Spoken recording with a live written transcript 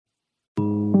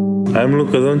I'm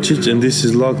Luka Doncic, and this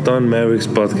is Locked On Mavericks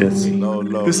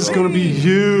podcast. This is going to be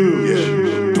huge.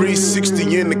 Yeah.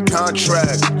 360 in the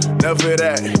contract. Never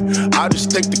that. I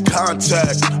just take the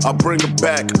contact. I bring it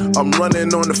back. I'm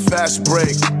running on the fast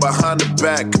break. Behind the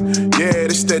back. Yeah,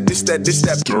 this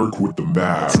that. Dirk with the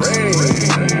Mavs.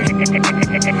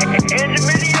 And the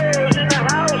videos in the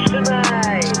house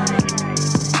tonight.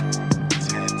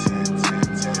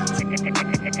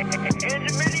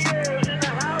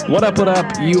 What up?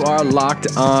 You are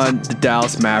locked on the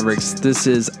Dallas Mavericks. This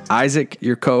is Isaac,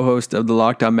 your co-host of the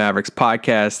Locked On Mavericks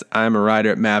podcast. I'm a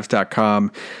writer at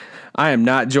Mavs.com. I am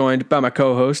not joined by my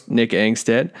co-host, Nick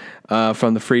Angstead,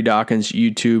 from the Free Dawkins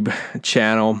YouTube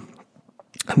channel.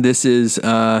 This is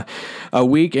a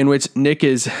week in which Nick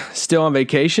is still on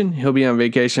vacation. He'll be on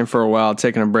vacation for a while,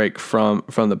 taking a break from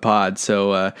the pod.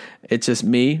 So it's just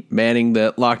me manning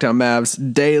the Locked On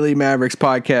Mavs daily Mavericks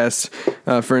podcast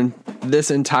for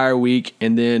this entire week,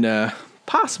 and then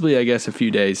possibly, I guess, a few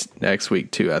days next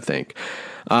week too, I think.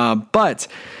 But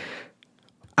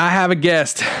I have a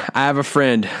guest. I have a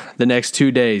friend the next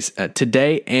 2 days,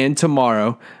 today and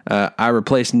tomorrow. I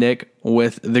replaced Nick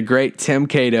with the great Tim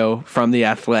Cato from The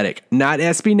Athletic. Not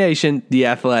SB Nation, The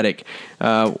Athletic.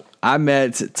 I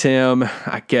met Tim,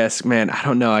 I guess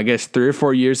 3 or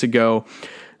 4 years ago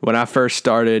when I first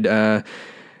started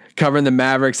covering the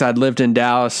Mavericks. I'd lived in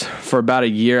Dallas for about a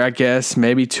year, I guess,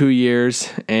 maybe 2 years,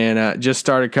 and just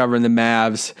started covering the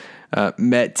Mavs.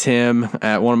 Met Tim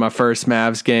at one of my first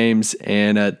Mavs games,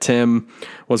 and Tim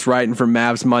was writing for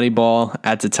Mavs Moneyball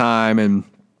at the time and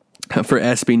for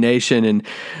SB Nation, and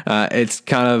it's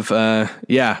kind of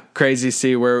crazy to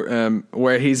see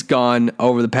where he's gone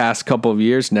over the past couple of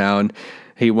years now, and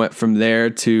he went from there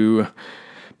to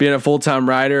being a full-time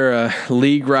writer, a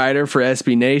league writer for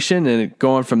SB Nation, and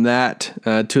going from that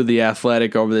to The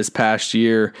Athletic over this past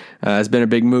year has been a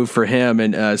big move for him,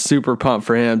 and super pumped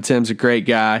for him. Tim's a great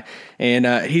guy,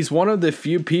 and he's one of the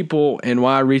few people, and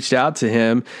why I reached out to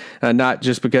him, not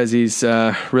just because he's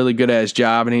really good at his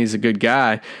job and he's a good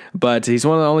guy, but he's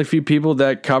one of the only few people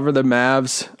that cover the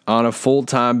Mavs on a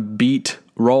full-time beat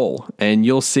role. And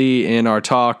you'll see in our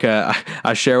talk,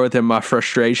 I share with him my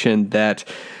frustration that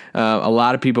a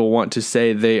lot of people want to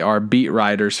say they are beat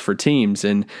writers for teams,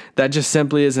 and that just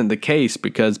simply isn't the case,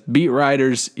 because beat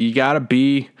writers, you got to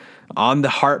be on the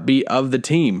heartbeat of the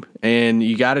team, and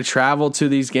you got to travel to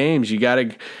these games. You got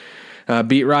to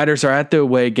beat writers are at the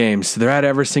away games. They're at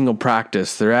every single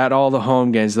practice. They're at all the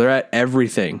home games. They're at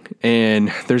everything.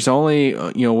 And there's only,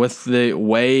 with the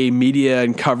way media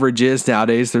and coverage is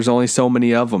nowadays, there's only so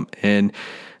many of them. And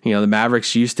the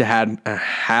Mavericks used to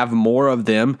have more of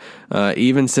them.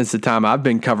 Even since the time I've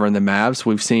been covering the Mavs,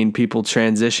 we've seen people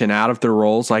transition out of their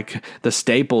roles, like the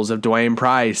staples of Dwayne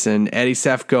Price and Eddie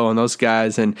Sefko and those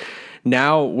guys. And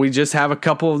now we just have a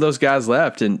couple of those guys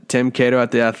left. And Tim Cato at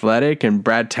The Athletic and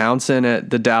Brad Townsend at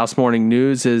the Dallas Morning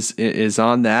News is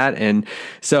on that. And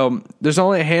so there's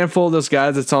only a handful of those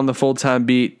guys that's on the full-time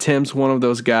beat. Tim's one of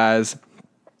those guys.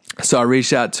 So I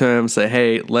reached out to him and said,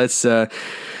 hey,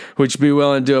 would you be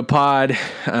willing to do a pod?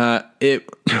 It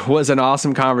was an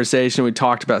awesome conversation. We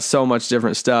talked about so much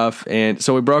different stuff. And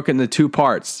so we broke it into 2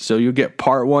 parts. So you'll get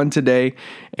part 1 today,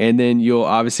 and then you'll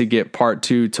obviously get part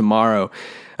 2 tomorrow.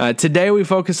 Today we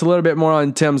focus a little bit more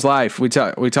on Tim's life. We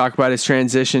talk about his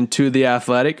transition to The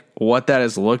Athletic, what that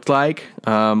has looked like,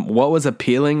 what was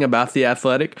appealing about The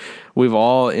Athletic. We've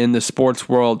all in the sports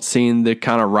world seen the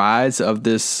kind of rise of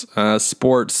this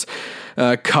sports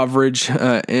coverage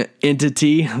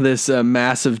entity, this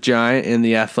massive giant in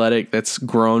The Athletic that's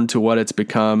grown to what it's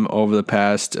become over the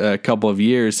past couple of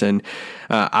years. And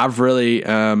I really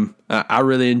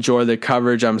enjoy the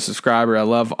coverage. I'm a subscriber. I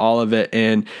love all of it.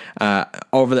 And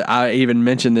I even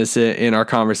mentioned this in our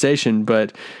conversation,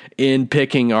 but in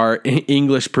picking our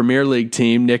English Premier League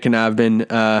team, Nick and I have been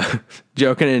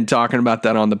joking and talking about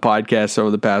that on the podcast over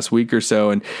the past week or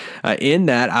so. And in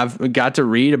that, I've got to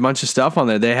read a bunch of stuff on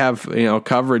there. They have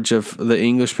coverage of the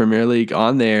English Premier League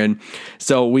on there, and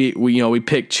so we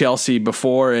picked Chelsea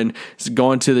before, and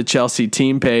going to the Chelsea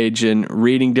team page and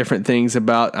reading different things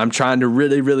about. I'm trying to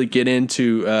really get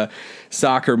into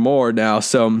soccer more now,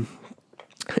 so.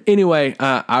 Anyway,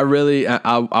 I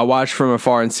watch from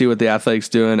afar and see what The Athletic's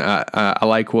doing. I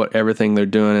like everything they're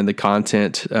doing and the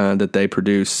content that they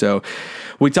produce. So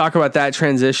we talk about that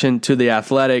transition to The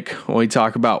Athletic. We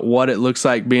talk about what it looks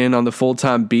like being on the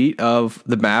full-time beat of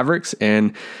the Mavericks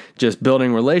and just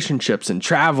building relationships and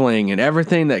traveling and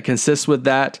everything that consists with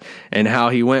that, and how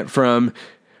he went from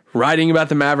writing about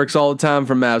the Mavericks all the time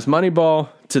from Mavs Moneyball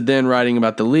to then writing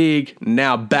about the league,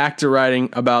 now back to writing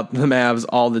about the Mavs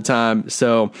all the time.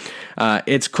 So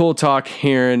it's cool talk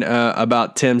hearing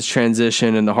about Tim's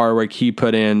transition and the hard work he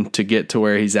put in to get to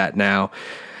where he's at now.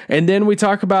 And then we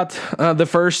talk about the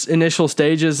first initial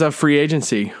stages of free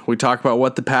agency. We talk about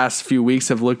what the past few weeks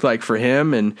have looked like for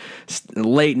him and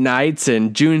late nights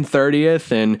and June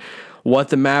 30th and what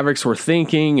the Mavericks were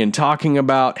thinking and talking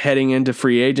about heading into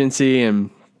free agency. And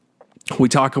we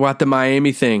talk about the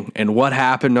Miami thing and what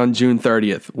happened on June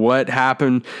 30th, what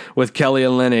happened with Kelly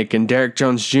Olynyk and Derek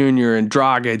Jones Jr. and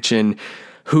Dragic, and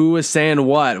who was saying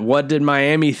what did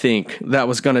Miami think that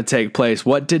was going to take place?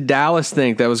 What did Dallas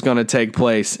think that was going to take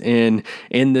place in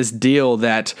this deal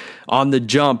that on the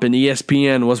jump and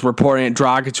ESPN was reporting that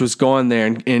Dragic was going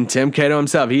there, and Tim Cato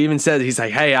himself, he even said, he's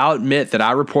like, hey, I'll admit that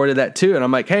I reported that too. And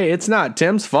I'm like, hey, it's not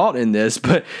Tim's fault in this,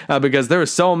 but because there were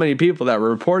so many people that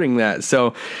were reporting that.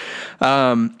 So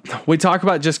we talk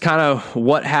about just kind of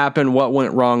what happened, what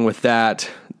went wrong with that.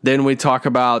 Then we talk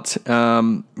about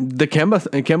the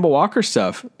Kemba Walker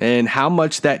stuff and how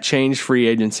much that changed free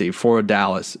agency for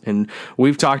Dallas. And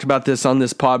we've talked about this on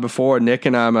this pod before, Nick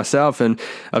and I, myself, and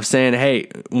of saying, hey,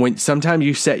 when sometimes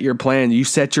you set your plan, you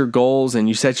set your goals and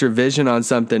you set your vision on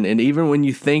something, and even when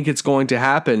you think it's going to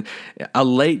happen, a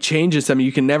late change is something.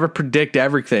 You can never predict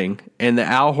everything. And the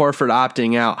Al Horford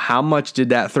opting out, how much did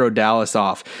that throw Dallas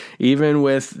off? Even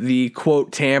with the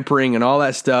quote tampering and all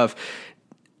that stuff,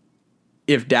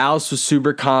 if Dallas was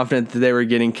super confident that they were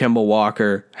getting Kemba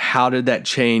Walker, how did that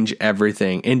change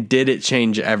everything? And did it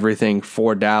change everything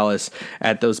for Dallas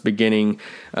at those beginning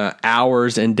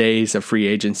hours and days of free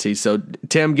agency? So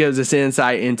Tim gives us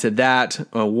insight into that,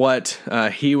 what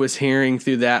he was hearing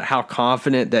through that, how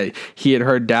confident that he had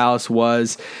heard Dallas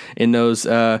was in those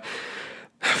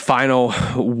final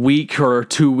week or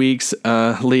 2 weeks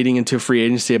leading into free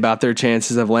agency about their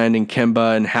chances of landing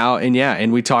Kemba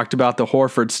and we talked about the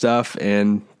Horford stuff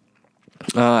and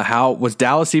how was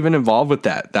Dallas even involved with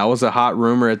that? That was a hot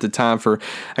rumor at the time for,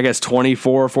 I guess,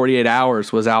 24 or 48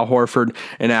 hours. Was Al Horford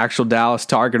an actual Dallas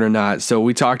target or not? So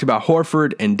we talked about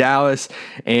Horford and Dallas,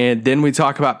 and then we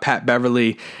talk about Pat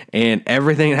Beverly and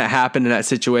everything that happened in that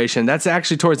situation. That's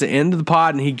actually towards the end of the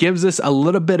pod, and he gives us a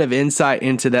little bit of insight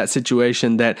into that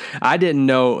situation that I didn't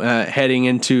know heading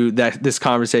into this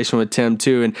conversation with Tim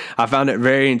too, and I found it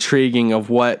very intriguing of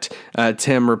what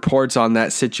Tim reports on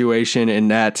that situation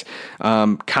and that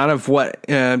kind of what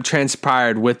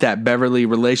transpired with that Beverly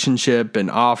relationship and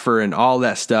offer and all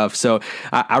that stuff. So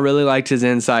I really liked his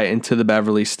insight into the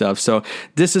Beverly stuff. So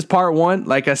this is part one.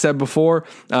 Like I said before,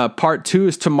 part two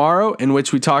is tomorrow, in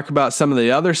which we talk about some of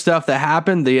the other stuff that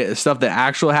happened, the stuff that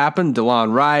actually happened,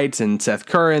 DeLon Wright and Seth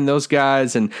Curry and those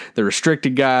guys and the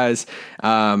restricted guys,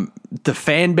 the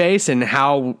fan base and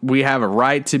how we have a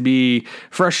right to be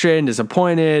frustrated and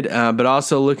disappointed, but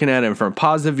also looking at it from a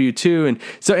positive view too. And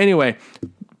so anyway,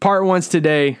 part one's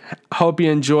today. Hope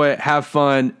you enjoy it, have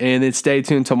fun, and then stay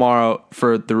tuned tomorrow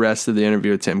for the rest of the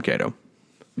interview with Tim Cato.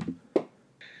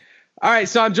 All right,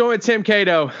 so I'm joined with Tim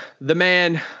Cato, the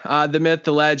man, the myth,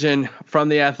 the legend from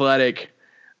The Athletic.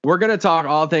 We're going to talk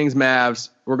all things Mavs.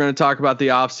 We're going to talk about the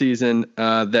offseason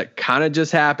that kind of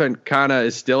just happened, kind of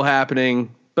is still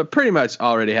happening, but pretty much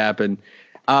already happened.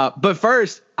 But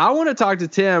first, I want to talk to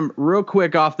Tim real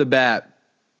quick off the bat.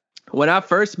 When I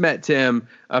first met Tim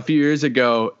a few years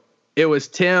ago, it was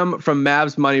Tim from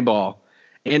Mavs Moneyball.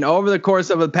 And over the course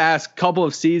of the past couple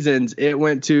of seasons, it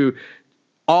went to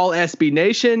all SB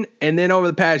Nation. And then over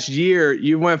the past year,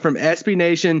 you went from SB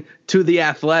Nation to The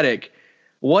Athletic.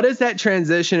 What has that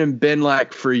transition been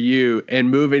like for you and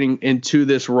moving into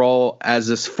this role as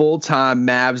this full-time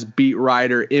Mavs beat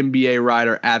writer, NBA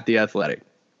writer at The Athletic?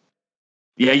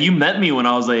 Yeah, you met me when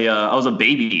I was a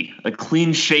baby, a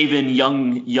clean-shaven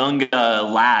young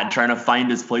lad trying to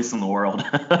find his place in the world.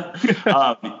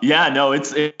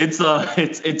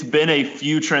 It's been a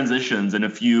few transitions and a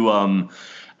few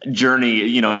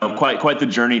journey, quite the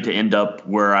journey to end up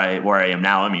where I am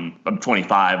now. I mean, I'm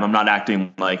 25. I'm not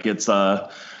acting like it's been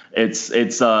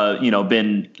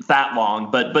that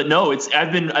long, but no,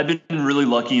 I've been really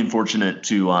lucky and fortunate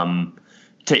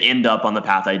to end up on the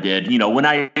path I did. When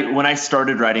I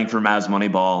started writing for Mavs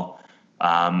Moneyball,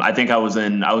 I think I was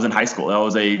in high school. I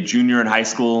was a junior in high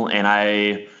school, and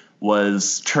I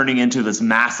was turning into this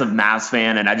massive Mavs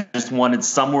fan, and I just wanted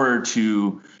somewhere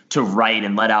to write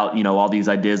and let out, all these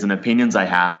ideas and opinions I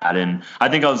had. And I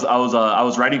think I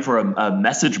was writing for a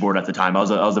message board at the time. I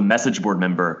was a message board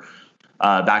member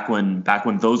back when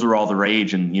those were all the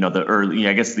rage, and the early,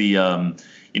 I guess the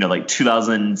like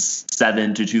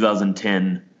 2007 to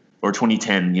 2010 or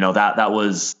 2010, that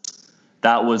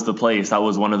that was the place. That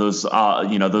was one of those,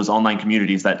 those online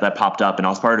communities that popped up, and I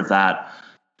was part of that.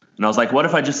 And I was like, what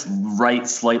if I just write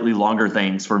slightly longer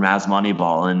things for Mavs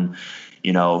Moneyball? And,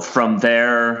 from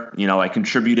there, I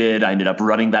contributed. I ended up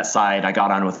running that site. I got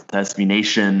on with SB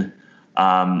Nation,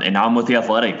 and now I'm with The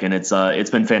Athletic, and it's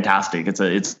been fantastic.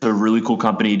 It's a really cool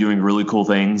company doing really cool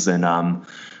things, and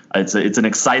it's an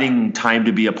exciting time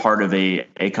to be a part of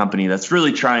a company that's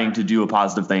really trying to do a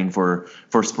positive thing for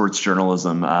sports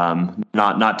journalism.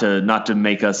 Not to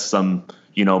make us some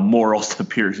moral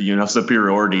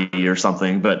superiority or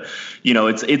something, but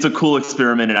it's a cool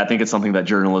experiment, and I think it's something that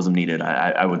journalism needed.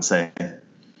 I would say.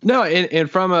 No, and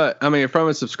from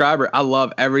a subscriber, I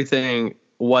love everything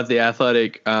what The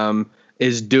Athletic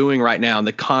is doing right now, and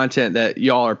the content that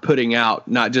y'all are putting out,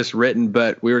 not just written,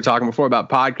 but we were talking before about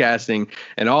podcasting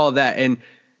and all of that. And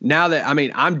now that,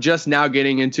 I'm just now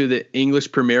getting into the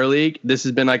English Premier League. This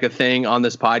has been like a thing on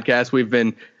this podcast.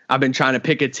 I've been trying to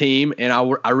pick a team, and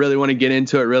I really want to get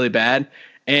into it really bad.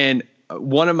 And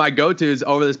one of my go-tos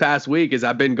over this past week is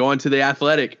I've been going to The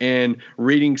Athletic and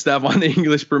reading stuff on the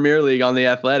English Premier League on The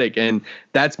Athletic, and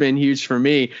that's been huge for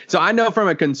me. So I know from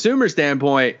a consumer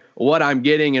standpoint what I'm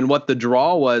getting and what the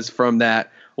draw was from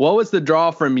that. What was the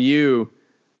draw from you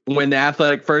when The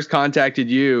Athletic first contacted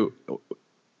you?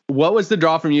 What was the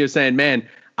draw from you saying, man,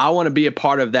 I want to be a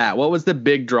part of that? What was the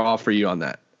big draw for you on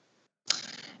that?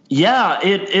 Yeah,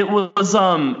 it was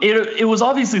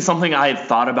obviously something I had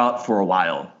thought about for a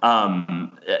while.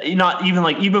 Not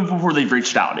even before they've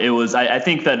reached out. It was I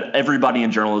think that everybody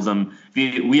in journalism,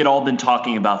 we had all been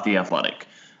talking about The Athletic,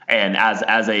 and as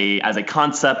a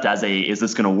concept, is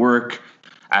this going to work?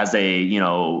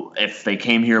 If they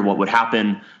came here, what would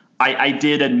happen? I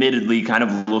did admittedly kind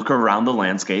of look around the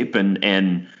landscape,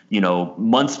 and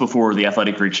months before The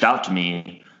Athletic reached out to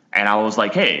me. And I was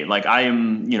like, hey, I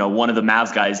am, one of the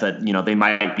Mavs guys that, they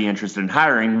might be interested in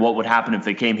hiring. What would happen if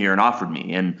they came here and offered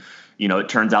me? And, it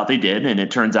turns out they did. And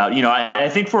it turns out, I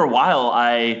think for a while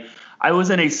I was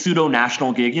in a pseudo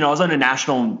national gig. I was on a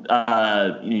national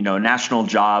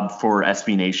job for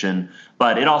SB Nation,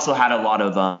 but it also had a lot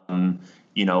of,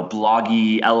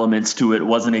 bloggy elements to it. It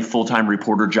wasn't a full-time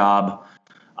reporter job.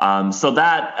 So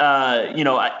that,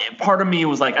 part of me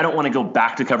was like, I don't want to go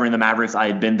back to covering the Mavericks. I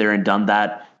had been there and done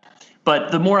that.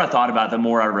 But the more I thought about it, the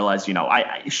more I realized,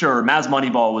 sure, Mavs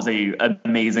Moneyball was an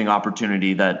amazing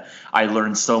opportunity that I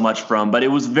learned so much from, but it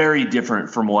was very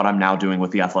different from what I'm now doing with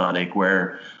The Athletic,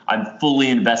 where I'm fully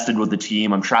invested with the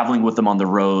team. I'm traveling with them on the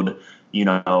road.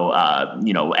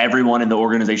 Everyone in the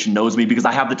organization knows me because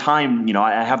I have the time,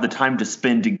 I have the time to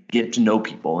spend to get to know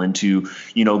people and to,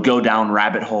 go down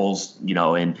rabbit holes,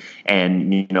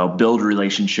 and build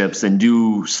relationships and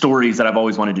do stories that I've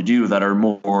always wanted to do that are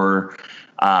more,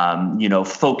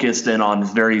 focused in on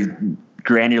very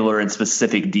granular and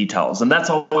specific details. And that's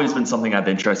always been something I've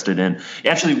been interested in.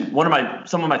 Actually,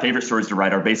 some of my favorite stories to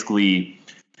write are basically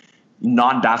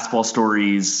non-basketball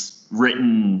stories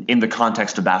written in the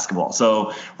context of basketball.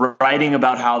 So writing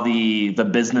about how the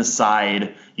business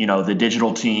side, the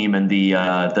digital team and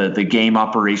the game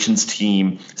operations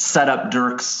team set up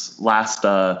Dirk's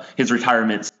his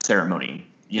retirement ceremony.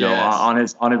 On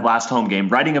his last home game,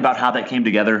 writing about how that came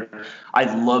together. I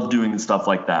love doing stuff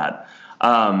like that.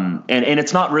 And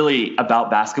it's not really about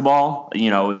basketball.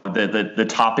 The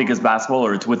topic is basketball,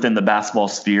 or it's within the basketball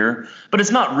sphere, but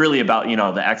it's not really about,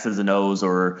 the X's and O's,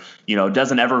 or,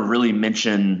 doesn't ever really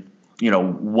mention,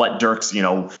 what Dirk's,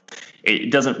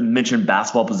 it doesn't mention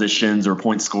basketball positions or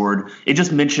points scored. It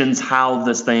just mentions how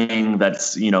this thing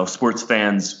that's, sports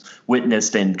fans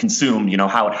witnessed and consumed,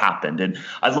 how it happened. And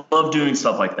I love doing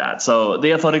stuff like that. So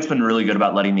The Athletic's been really good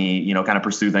about letting me, kind of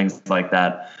pursue things like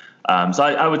that. So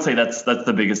I would say that's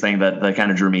the biggest thing that kind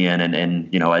of drew me in, and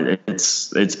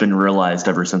it's been realized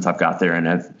ever since I've got there, and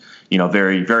I've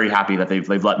very, very happy that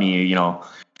they've let me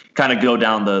kind of go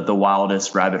down the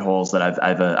wildest rabbit holes that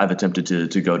I've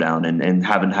attempted to go down, and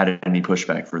haven't had any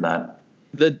pushback for that.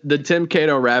 The Tim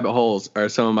Cato rabbit holes are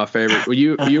some of my favorite.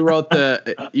 You wrote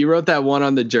that one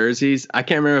on the jerseys. I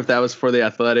can't remember if that was for The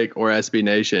Athletic or SB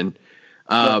Nation.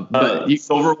 But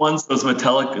silver ones, those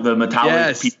metallic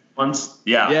yes. ones.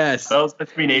 Yeah. Yes. That was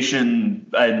SB Nation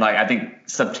in I think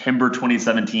September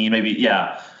 2017, maybe.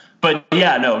 Yeah. But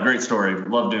yeah, no, great story.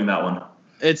 Love doing that one.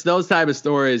 It's those type of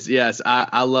stories. Yes.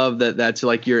 I love that. That's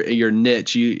like your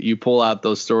niche. You pull out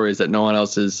those stories that no one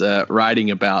else is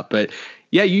writing about. But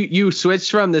yeah, you switched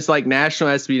from this national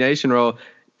SB Nation role,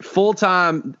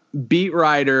 full-time beat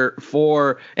writer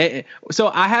for. So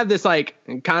I have this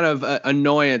kind of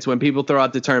annoyance when people throw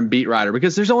out the term beat writer,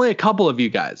 because there's only a couple of you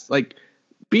guys.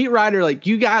 beat writer, like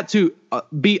you got to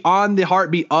be on the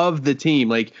heartbeat of the team.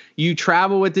 Like you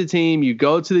travel with the team, you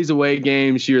go to these away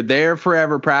games, you're there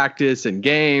forever practice and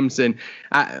games. And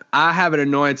I have an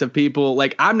annoyance of people.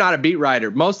 Like I'm not a beat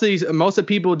writer. Most of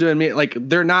people doing me, like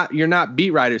you're not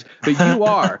beat writers, but you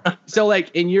are. So like,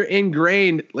 and you're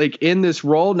ingrained like in this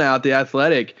role now at The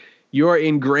Athletic. You're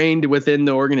ingrained within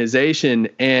the organization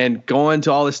and going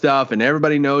to all this stuff and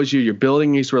everybody knows you, you're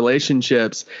building these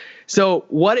relationships. So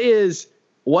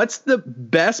what's the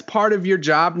best part of your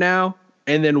job now?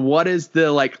 And then what is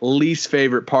the like least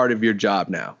favorite part of your job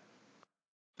now?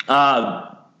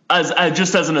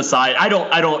 Just as an aside, I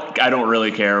don't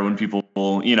really care when people,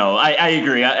 I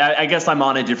agree. I guess I'm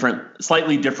on a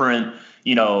slightly different,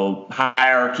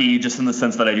 hierarchy, just in the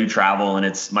sense that I do travel and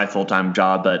it's my full-time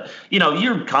job. But,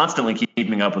 you're constantly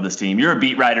keeping up with this team. You're a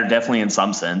beat writer, definitely in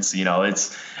some sense,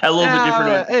 it's a little bit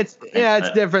different.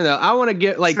 It's different though. I want to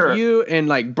get like Sure. you and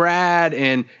like Brad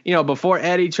and, before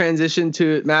Eddie transitioned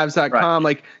to Mavs.com,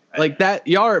 Right. like that,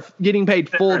 y'all are getting paid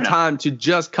full enough. time to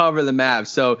just cover the Mavs.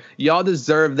 So y'all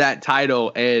deserve that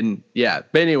title. And yeah,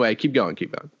 but anyway, keep going.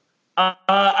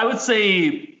 I would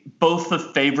say both the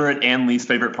favorite and least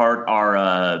favorite part are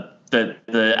I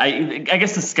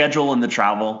guess the schedule and the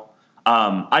travel.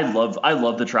 I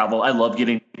love the travel. I love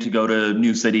getting to go to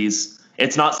new cities.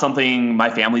 It's not something my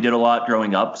family did a lot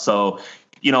growing up. So,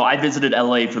 I visited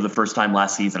LA for the first time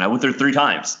last season. I went there 3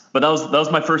 times, but that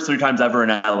was my first 3 times ever in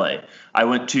LA. I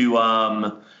went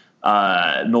to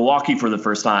Milwaukee for the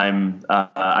first time.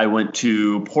 I went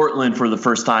to Portland for the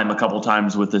first time a couple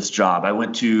times with this job. I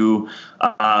went to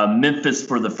Memphis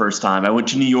for the first time. I went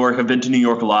to New York. I've been to New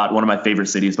York a lot, one of my favorite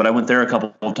cities, but I went there a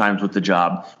couple of times with the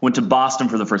job. Went to Boston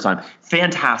for the first time.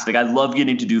 Fantastic. I love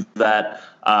getting to do that.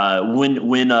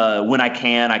 When I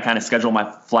can, I kind of schedule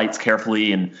my flights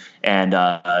carefully and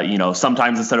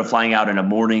sometimes instead of flying out in a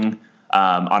morning,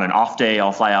 on an off day,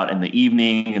 I'll fly out in the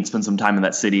evening and spend some time in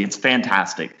that city. It's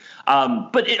fantastic.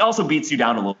 But it also beats you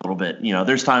down a little bit.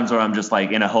 There's times where I'm just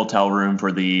like in a hotel room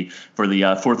for the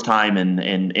 4th time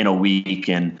in a week.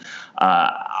 And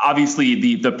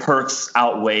obviously the perks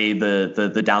outweigh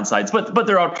the downsides, but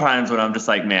there are times when I'm just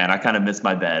like, man, I kind of miss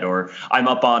my bed. Or I'm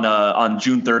up on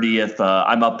June 30th.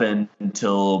 I'm up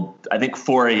until I think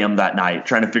 4 a.m. that night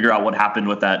trying to figure out what happened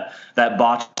with that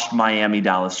botched Miami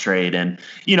Dallas trade. And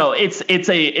it's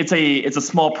a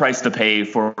small price to pay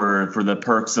for the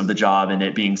perks of the job and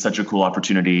it being such a cool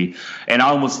opportunity. And I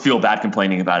almost feel bad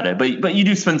complaining about it, but you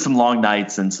do spend some long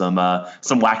nights and some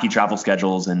wacky travel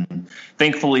schedules. And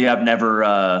thankfully I've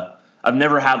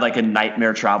never had like a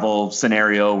nightmare travel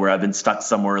scenario where I've been stuck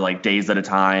somewhere like days at a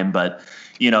time, but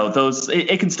those,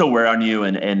 it can still wear on you.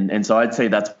 And so I'd say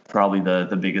that's probably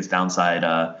the biggest downside.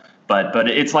 But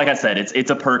it's like I said,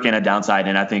 it's a perk and a downside,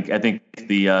 and I think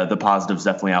the positives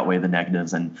definitely outweigh the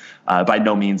negatives, and by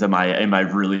no means am I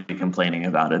really complaining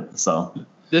about it. So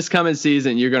This coming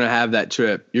season, you're gonna have that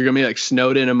trip. You're gonna be like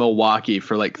snowed in Milwaukee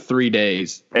for like 3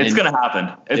 days. It's gonna happen.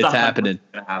 It's happening.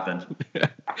 Gonna happen.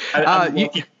 I'm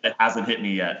lucky it hasn't hit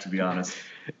me yet, to be honest.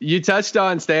 You touched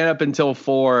on staying up until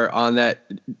 4 on that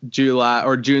July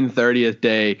or June 30th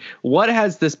day. What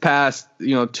has this past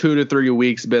 2 to 3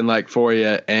 weeks been like for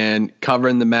you, and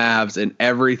covering the Mavs and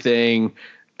everything,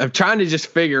 of trying to just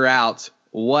figure out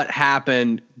what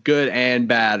happened, good and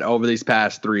bad, over these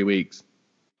past 3 weeks?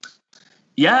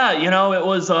 Yeah, it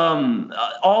was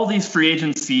all these free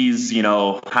agencies,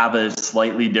 have a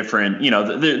slightly different,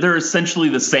 they're essentially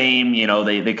the same,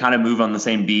 they kind of move on the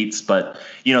same beats, but,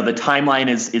 the timeline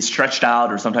is stretched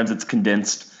out, or sometimes it's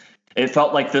condensed. It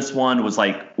felt like this one was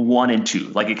like 1 and 2,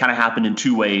 like it kind of happened in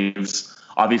 2 waves.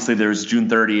 Obviously, there's June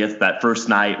 30th, that first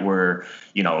night where,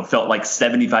 it felt like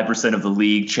 75% of the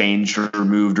league changed or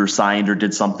moved or signed or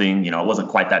did something. It wasn't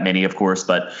quite that many, of course,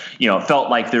 but, it felt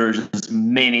like there was just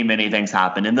many, many things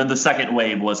happened. And then the second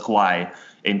wave was Kawhi,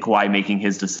 and Kawhi making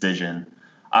his decision.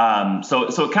 So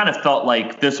it kind of felt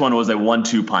like this one was a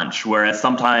 1-2 punch, whereas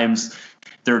sometimes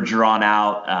they're drawn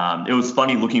out. It was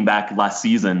funny looking back last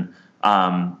season.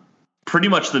 Pretty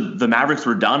much the Mavericks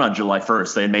were done on July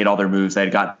 1st. They had made all their moves. They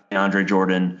had got DeAndre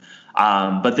Jordan.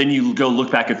 But then you go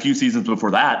look back a few seasons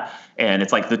before that, and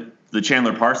it's like the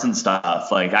Chandler Parsons stuff.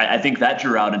 Like I think that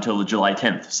drew out until July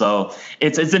 10th. So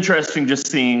it's interesting just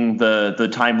seeing the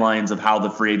timelines of how the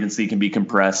free agency can be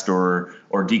compressed or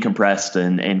decompressed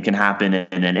and can happen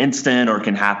in an instant or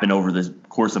can happen over the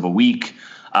course of a week.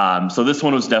 So this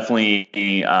one was definitely,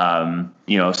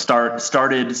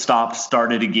 started, stopped,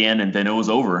 started again, and then it was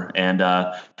over, and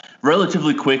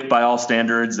relatively quick by all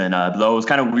standards. And though it was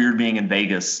kind of weird being in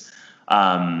Vegas,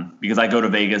 because I go to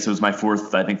Vegas. It was my fourth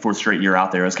straight year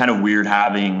out there. It was kind of weird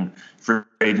having free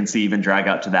agency even drag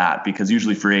out to that, because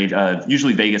usually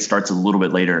Vegas starts a little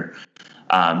bit later.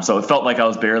 So it felt like I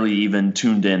was barely even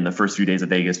tuned in the first few days of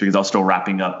Vegas, because I was still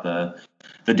wrapping up the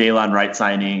Daylon Wright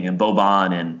signing and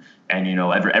Boban and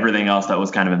everything else that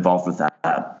was kind of involved with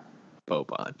that.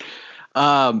 Boban.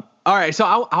 All right,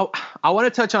 so I want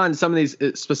to touch on some of these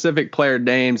specific player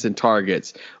names and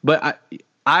targets, but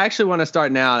I actually want to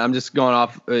start now. I'm just going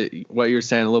off what you were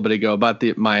saying a little bit ago about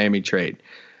the Miami trade.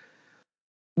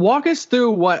 Walk us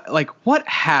through what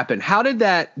happened. How did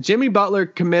that Jimmy Butler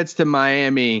commits to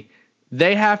Miami?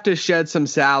 They have to shed some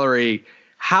salary.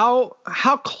 How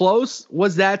close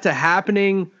was that to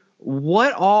happening?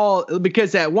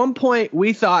 Because at one point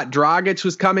we thought Dragic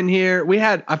was coming here. We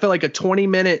had, I feel like, a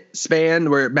 20-minute span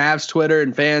where Mavs Twitter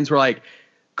and fans were like,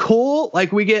 cool.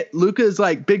 Like, we get Luka's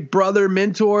like big brother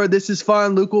mentor. This is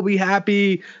fun. Luka will be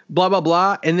happy, blah, blah,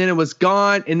 blah. And then it was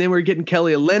gone. And then we're getting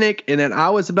Kelly Olynyk. And then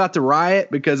I was about to riot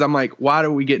because I'm like, why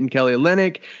are we getting Kelly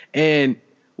Olynyk? And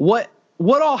what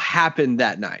all happened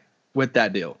that night with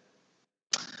that deal?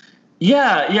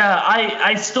 Yeah.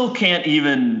 I still can't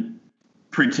even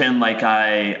pretend like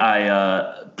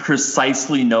I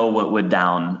precisely know what went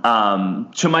down.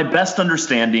 To my best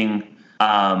understanding,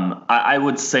 I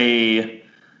would say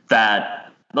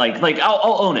that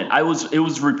I'll own it. It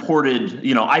was reported.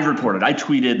 I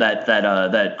tweeted that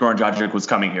Goran Dragic was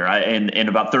coming here. And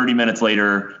about 45 minutes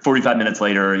later,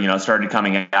 started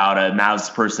coming out. A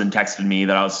Mavs person texted me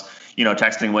that I was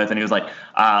texting with, and he was like,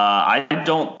 I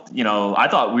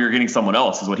thought we were getting someone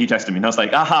else, is what he texted me. And I was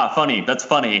like, aha, funny. That's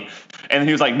funny. And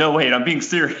he was like, no, wait, I'm being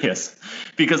serious,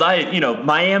 because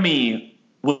Miami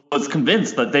was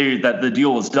convinced that the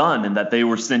deal was done and that they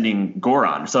were sending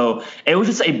Goran. So it was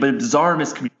just a bizarre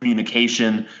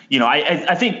miscommunication.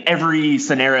 I think every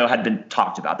scenario had been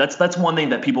talked about. That's one thing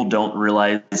that people don't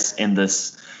realize in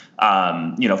this.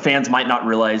 Fans might not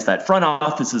realize that front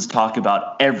offices talk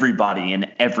about everybody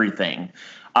and everything.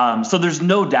 So there's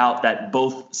no doubt that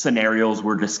both scenarios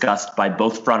were discussed by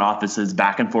both front offices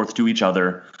back and forth to each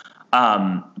other.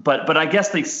 But I guess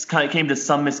they kind of came to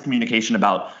some miscommunication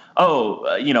about,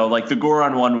 the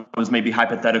Goran one was maybe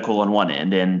hypothetical on one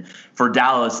end. And for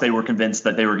Dallas, they were convinced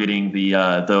that they were getting the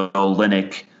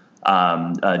Olynyk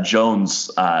Jones,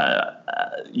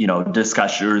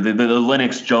 discussion, or the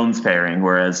Linux Jones pairing,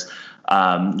 whereas,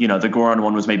 the Goran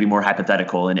one was maybe more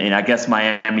hypothetical. And I guess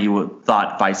Miami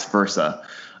thought vice versa.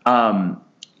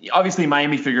 Obviously,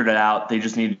 Miami figured it out. They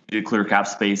just needed to clear cap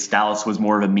space. Dallas was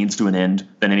more of a means to an end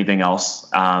than anything else.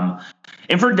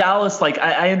 And for Dallas,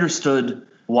 I understood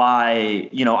why,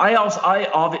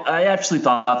 I actually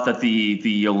thought that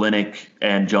the Olynyk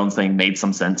and Jones thing made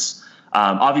some sense.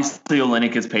 Obviously,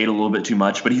 Olynyk is paid a little bit too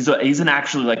much, but he's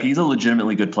a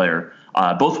legitimately good player.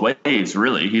 Both ways,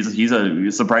 really. He's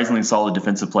a surprisingly solid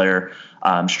defensive player.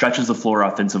 Stretches the floor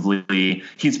offensively.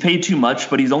 He's paid too much,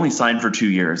 but he's only signed for 2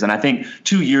 years, and I think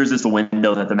 2 years is the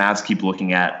window that the Mavs keep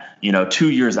looking at. 2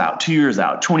 years out.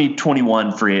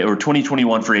 2021 free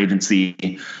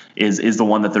agency is the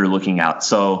one that they're looking at.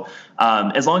 So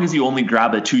as long as you only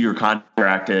grab a 2-year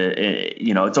contract,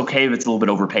 it's okay if it's a little bit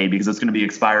overpaid, because it's going to be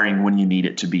expiring when you need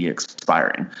it to be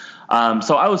expiring.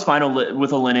 So I was fine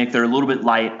with Olynyk. They're a little bit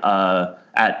light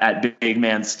at big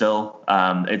man still.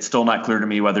 It's still not clear to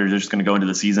me whether they're just going to go into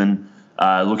the season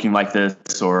looking like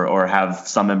this or have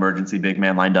some emergency big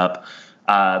man lined up.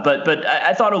 But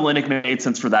I thought Olynyk made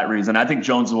sense for that reason. I think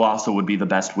Jones also would be the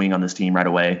best wing on this team right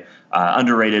away.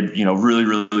 Underrated, really,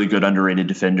 really good underrated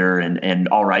defender, and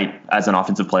all right as an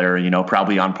offensive player,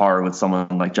 probably on par with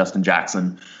someone like Justin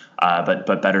Jackson,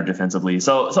 but better defensively.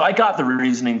 So I got the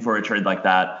reasoning for a trade like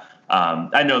that.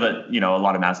 I know that, a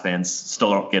lot of Mavs fans still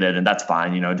don't get it, and that's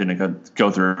fine. It didn't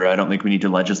go through. I don't think we need to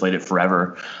legislate it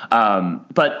forever.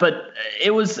 But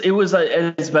it was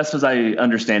as best as I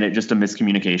understand it, just a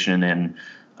miscommunication. And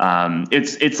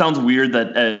it sounds weird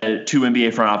that 2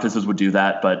 NBA front offices would do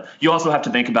that, but you also have to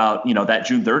think about, that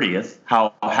June 30th,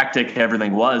 how hectic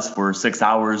everything was for 6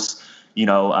 hours.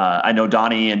 I know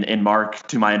Donnie and Mark,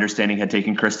 to my understanding, had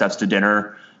taken Kristaps to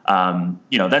dinner.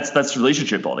 That's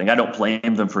relationship building. I don't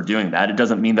blame them for doing that. It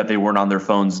doesn't mean that they weren't on their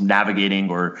phones navigating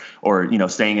or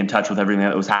staying in touch with everything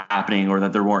that was happening, or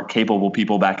that there weren't capable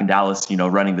people back in Dallas,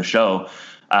 running the show.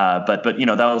 But that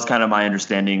was kind of my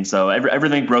understanding. So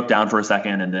everything broke down for a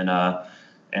second, and then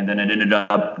it ended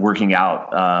up working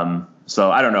out.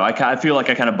 So I don't know. I feel like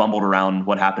I kind of bumbled around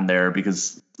what happened there,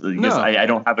 because I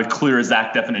don't have a clear,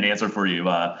 exact, definite answer for you.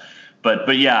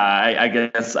 But yeah, I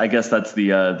guess that's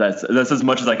that's as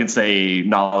much as I can say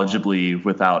knowledgeably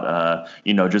without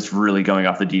just really going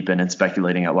off the deep end and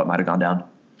speculating at what might have gone down.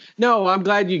 No, I'm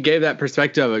glad you gave that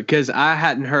perspective of it because I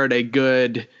hadn't heard a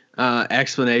good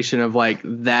explanation of like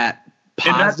that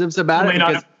positives about it.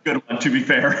 Not a good one, to be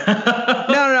fair.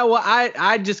 No. Well,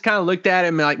 I just kind of looked at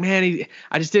him and like, man,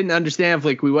 I just didn't understand if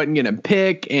like we wasn't going to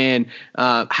pick and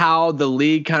how the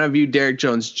league kind of viewed Derek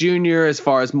Jones Jr. as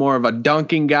far as more of a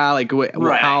dunking guy, like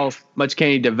how much can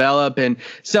he develop? And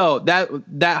so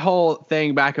that whole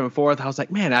thing back and forth, I was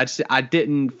like, man, I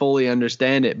didn't fully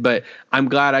understand it, but I'm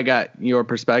glad I got your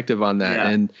perspective on that. Yeah.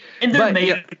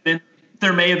 And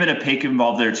there may have been a pick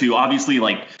involved there too. Obviously,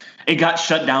 like it got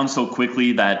shut down so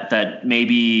quickly that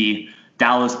maybe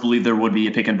Dallas believed there would be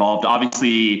a pick involved.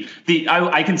 Obviously,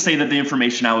 I can say that the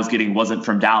information I was getting wasn't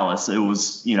from Dallas. It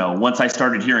was, once I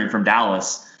started hearing from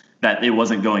Dallas that it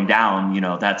wasn't going down,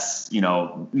 that's,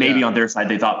 maybe on their side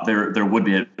they thought there would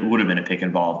have been a pick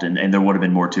involved and there would have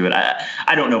been more to it.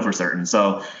 I don't know for certain.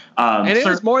 So, and it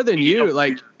was more than you.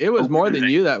 Like it was more than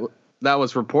you that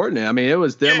was reporting it. I mean, it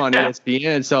was them on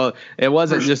ESPN. So it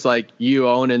wasn't just like you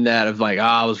owning that of like,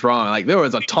 I was wrong. Like there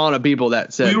was a ton of people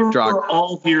that said we were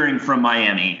all hearing from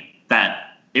Miami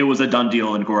that it was a done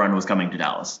deal and Goran was coming to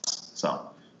Dallas. So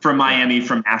from Miami,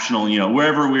 from national,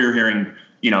 wherever we were hearing,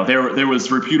 there was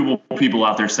reputable people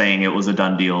out there saying it was a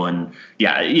done deal. And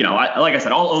like I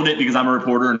said, I'll own it because I'm a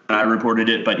reporter and I reported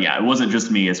it. But yeah, it wasn't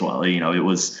just me as well. It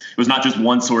was not just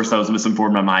one source that was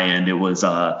misinformed on my end. It was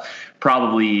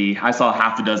probably I saw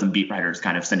half a dozen beat writers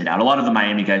kind of send it out. A lot of the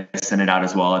Miami guys sent it out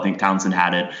as well. I think Townsend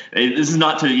had it. This is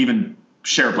not to even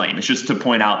share blame. It's just to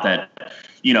point out that,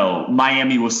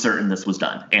 Miami was certain this was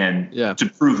done. And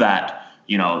to prove that,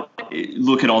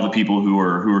 look at all the people who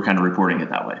were kind of reporting it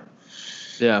that way.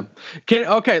 Yeah.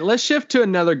 Okay, let's shift to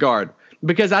another guard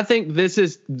because I think this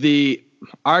is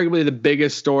arguably the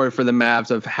biggest story for the Mavs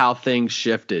of how things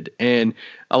shifted. And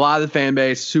a lot of the fan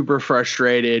base super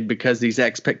frustrated because these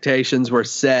expectations were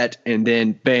set and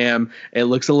then bam, it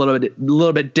looks a little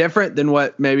bit different than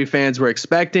what maybe fans were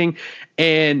expecting.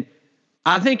 And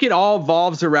I think it all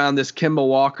evolves around this Kemba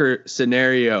Walker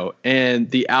scenario and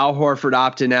the Al Horford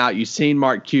opting out. You've seen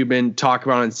Mark Cuban talk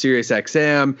about on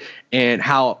SiriusXM and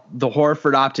how the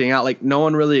Horford opting out, like no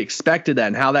one really expected that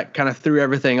and how that kind of threw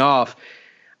everything off.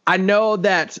 I know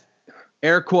that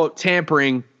air quote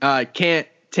tampering can't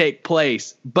take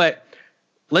place, but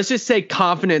let's just say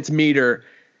confidence meter.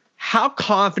 How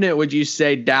confident would you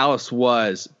say Dallas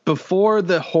was before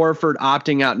the Horford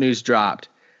opting out news dropped?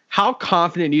 How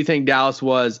confident do you think Dallas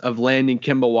was of landing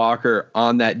Kemba Walker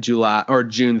on that July or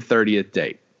June 30th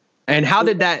date? And how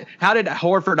did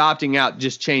Horford opting out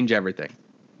just change everything?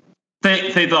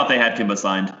 They thought they had Kemba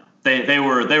signed. They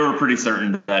were pretty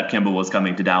certain that Kemba was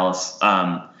coming to Dallas.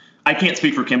 I can't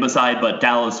speak for Kemba's side, but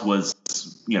Dallas was,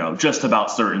 just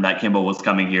about certain that Kemba was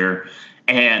coming here.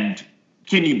 And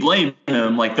can you blame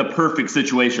him? Like the perfect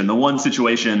situation, the one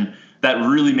situation that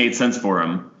really made sense for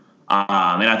him.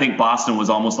 And I think Boston was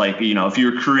almost like, if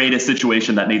you create a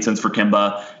situation that made sense for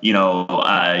Kemba,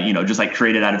 just like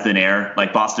created out of thin air,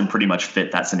 like Boston pretty much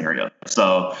fit that scenario.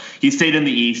 So he stayed in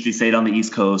the East. He stayed on the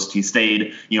East Coast. He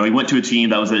stayed, he went to a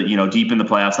team that was, deep in the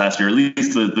playoffs last year, at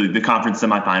least the conference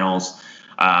semifinals.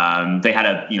 They had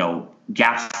a,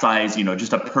 gap size,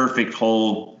 just a perfect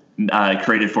hole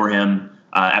created for him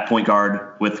at point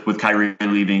guard with Kyrie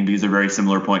leaving. These are very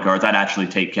similar point guards. I'd actually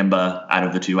take Kemba out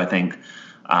of the two, I think.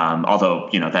 Although,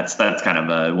 that's kind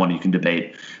of one you can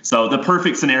debate. So the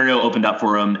perfect scenario opened up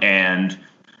for him, and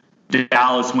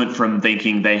Dallas went from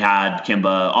thinking they had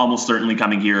Kemba almost certainly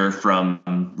coming here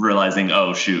from realizing,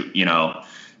 oh, shoot,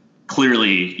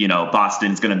 clearly,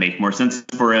 Boston's going to make more sense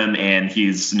for him, and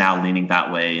he's now leaning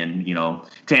that way. And,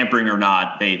 tampering or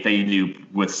not, they knew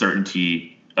with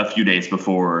certainty a few days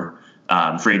before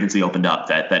free agency opened up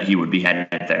that he would be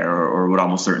headed there or would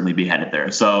almost certainly be headed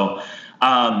there. So,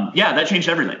 that changed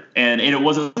everything. And it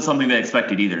wasn't something they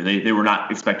expected either. They were not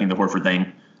expecting the Horford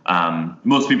thing.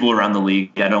 Most people around the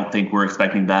league, I don't think were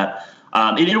expecting that.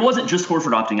 It wasn't just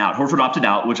Horford opting out. Horford opted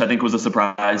out, which I think was a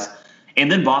surprise. And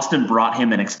then Boston brought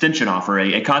him an extension offer,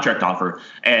 a contract offer.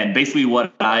 And basically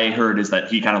what I heard is that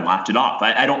he kind of laughed it off.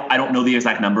 I don't know the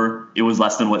exact number. It was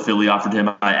less than what Philly offered him.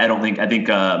 I think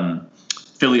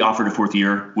Philly offered a fourth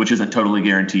year, which isn't totally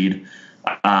guaranteed.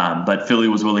 But Philly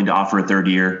was willing to offer a third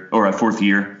year or a fourth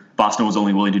year. Boston was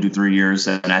only willing to do 3 years,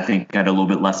 and I think had a little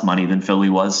bit less money than Philly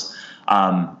was.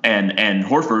 And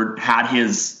Horford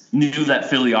knew that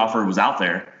Philly offer was out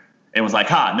there and was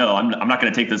like, no, I'm not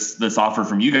going to take this offer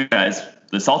from you guys,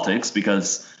 the Celtics,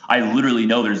 because I literally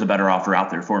know there's a better offer out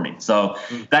there for me. So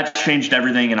that changed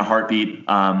everything in a heartbeat.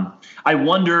 I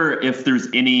wonder if there's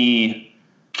any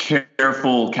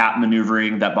careful cap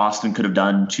maneuvering that Boston could have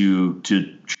done to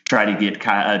try to get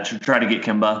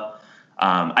Kemba.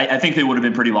 I think they would have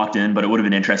been pretty locked in, but it would have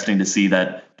been interesting to see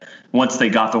that once they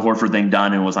got the Horford thing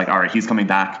done and was like, all right, he's coming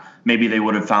back, maybe they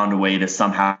would have found a way to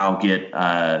somehow get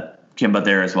Kemba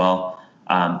there as well.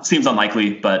 Seems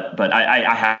unlikely, but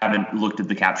I haven't looked at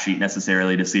the cap sheet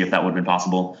necessarily to see if that would have been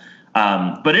possible.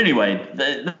 But anyway,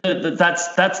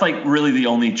 that's like really the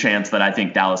only chance that I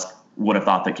think Dallas would have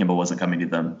thought that Kemba wasn't coming to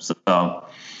them. So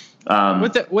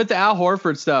with the Al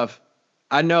Horford stuff,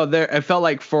 I know it felt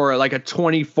like for like a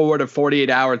 24 to 48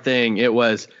 hour thing, it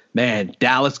was, man,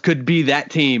 Dallas could be that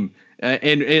team.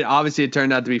 And obviously it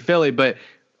turned out to be Philly, but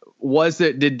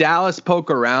did Dallas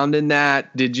poke around in that?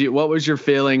 What was your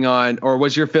feeling on, or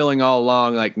was your feeling all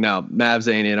along like, no,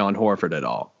 Mavs ain't in on Horford at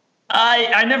all?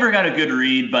 I never got a good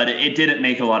read, but it didn't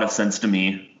make a lot of sense to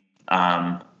me.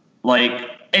 Like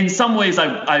in some ways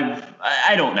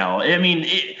I don't know. I mean,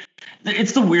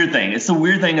 it's the weird thing. It's the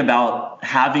weird thing about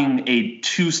having a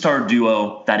 2-star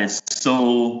duo that is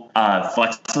so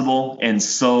flexible and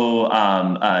so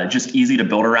just easy to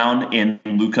build around in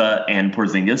Luka and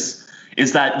Porzingis,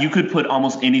 is that you could put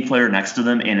almost any player next to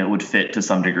them and it would fit to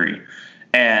some degree.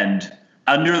 And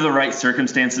under the right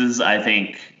circumstances, I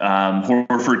think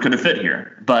Horford could have fit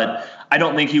here. But I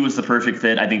don't think he was the perfect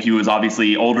fit. I think he was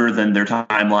obviously older than their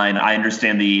timeline. I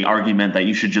understand the argument that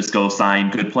you should just go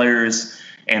sign good players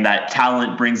and that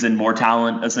talent brings in more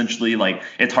talent, essentially. Like,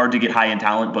 it's hard to get high in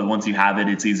talent, but once you have it,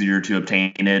 it's easier to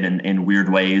obtain it in weird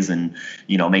ways and,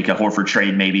 make a Horford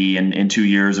trade maybe in 2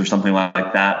 years or something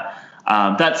like that.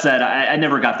 That said, I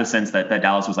never got the sense that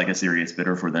Dallas was like a serious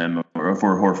bidder for them or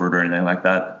for Horford or anything like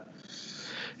that.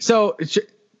 So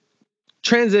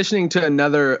transitioning to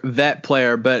another vet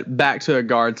player, but back to a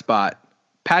guard spot,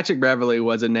 Patrick Beverley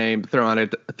was a name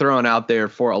thrown out there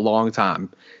for a long time.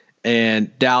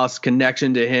 And Dallas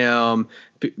connection to him,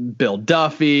 Bill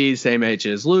Duffy, same age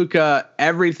as Luka,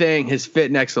 everything, his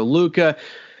fit next to Luka.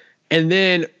 And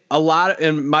then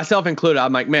and myself included,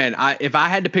 I'm like, man, if I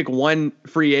had to pick one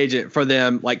free agent for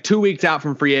them, like 2 weeks out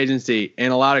from free agency,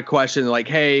 and a lot of questions like,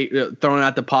 hey, throwing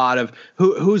out the pot of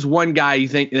who's one guy you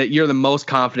think that you're the most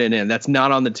confident in that's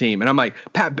not on the team. And I'm like,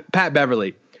 Pat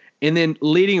Beverley. And then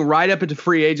leading right up into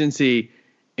free agency,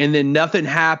 and then nothing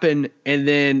happened. And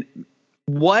then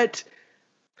what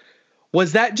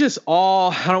was that? Just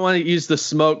all, I don't want to use the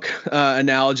smoke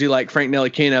analogy like Frank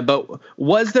Ntilikina, but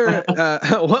was there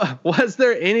was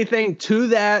there anything to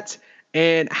that?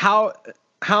 And how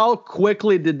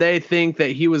quickly did they think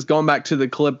that he was going back to the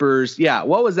Clippers? Yeah,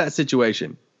 what was that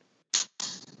situation?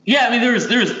 Yeah, I mean,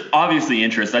 there's obviously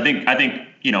interest. I think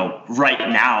right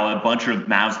now a bunch of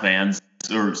Mavs fans,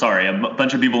 a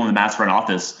bunch of people in the Mavs front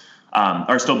office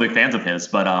are still big fans of his,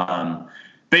 but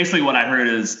basically what I heard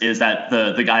is that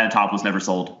the guy on top was never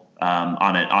sold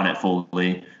on it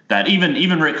fully. That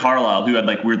even Rick Carlisle, who had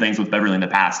like weird things with Beverley in the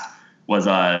past, was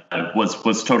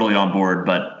totally on board.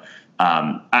 But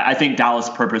I think Dallas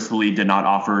purposefully did not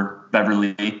offer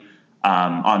Beverley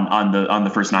on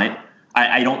the first night.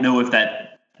 I don't know if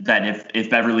if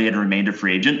Beverley had remained a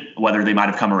free agent, whether they might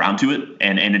have come around to it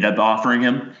and ended up offering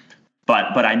him.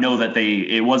 But I know that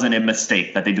it wasn't a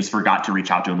mistake that they just forgot to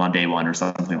reach out to him on day one or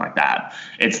something like that.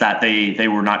 It's that they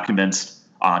were not convinced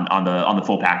on the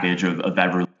full package of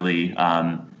Beverley.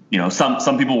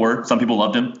 Some people were, some people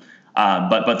loved him,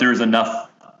 but there's enough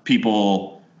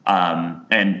people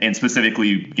and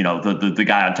specifically the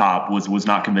guy on top was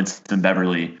not convinced in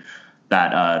Beverley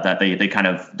that they kind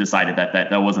of decided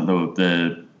that wasn't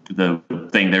the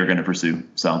thing they were going to pursue.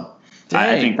 So. Dang.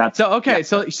 I think that's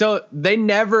so they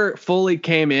never fully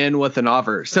came in with an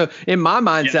offer. So in my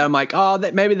mindset, I'm like,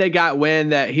 that maybe they got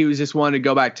wind that he was just wanting to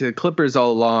go back to the Clippers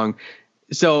all along.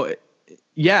 So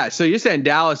yeah, so you're saying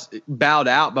Dallas bowed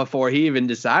out before he even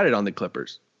decided on the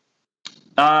Clippers?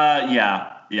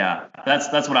 Yeah,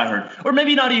 that's what I heard. Or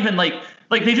maybe not even like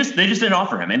they just didn't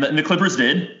offer him, and the Clippers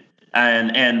did.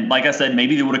 And like I said,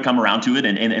 maybe they would have come around to it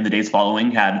in the days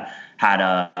following had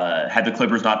the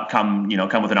Clippers not come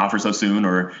with an offer so soon,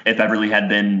 or if Beverley had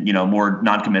been, more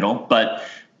non-committal. But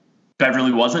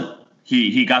Beverley wasn't.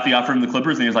 He got the offer from the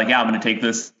Clippers and he was like, yeah, I'm going to take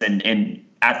this. And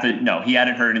he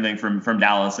hadn't heard anything from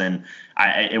Dallas, and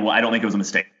I don't think it was a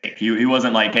mistake. He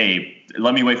wasn't like, hey,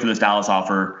 let me wait for this Dallas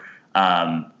offer.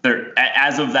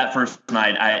 As of that first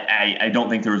night, I don't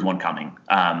think there was one coming.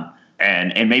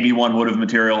 And maybe one would have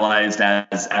materialized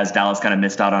as Dallas kind of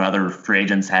missed out on other free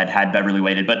agents had Beverley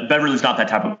waited. But Beverley's not that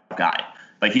type of guy.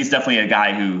 Like, he's definitely a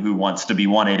guy who wants to be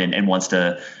wanted and wants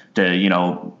to he's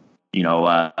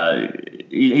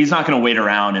not going to wait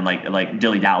around and like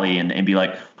dilly dally and be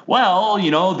like, well,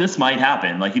 this might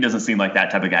happen. Like, he doesn't seem like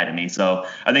that type of guy to me. So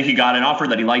I think he got an offer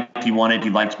that he liked, he wanted. He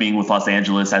liked being with Los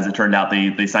Angeles. As it turned out,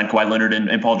 they signed Kawhi Leonard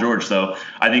and Paul George. So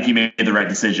I think he made the right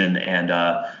decision, and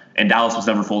Dallas was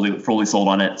never fully sold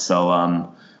on it.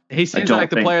 So he seems like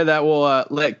the player that will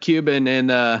let Cuban and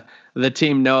the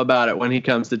team know about it when he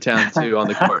comes to town too on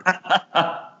the court.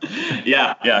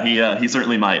 Yeah, he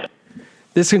certainly might.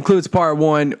 This concludes part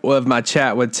one of my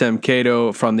chat with Tim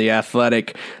Cato from The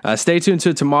Athletic. Stay tuned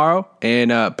to tomorrow,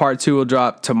 and part two will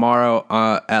drop tomorrow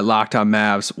at Locked On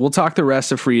Mavs. We'll talk the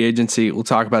rest of free agency. We'll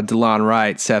talk about DeLon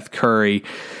Wright, Seth Curry,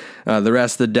 the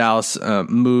rest of the Dallas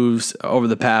moves over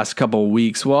the past couple of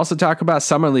weeks. We'll also talk about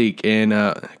Summer League and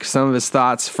some of his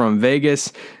thoughts from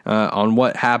Vegas on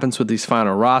what happens with these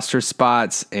final roster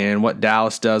spots and what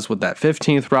Dallas does with that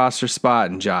 15th roster spot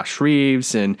and Josh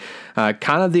Reeves and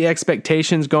kind of the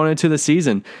expectations going into the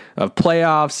season of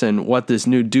playoffs and what this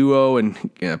new duo and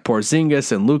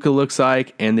Porzingis and Luka looks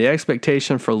like, and the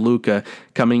expectation for Luka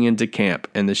coming into camp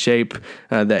and the shape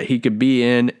that he could be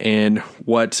in, and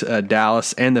what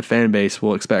Dallas and the fan base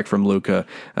will expect from Luka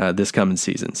this coming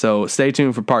season. So stay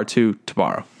tuned for part two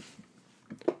tomorrow.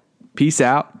 Peace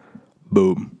out.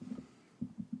 Boom.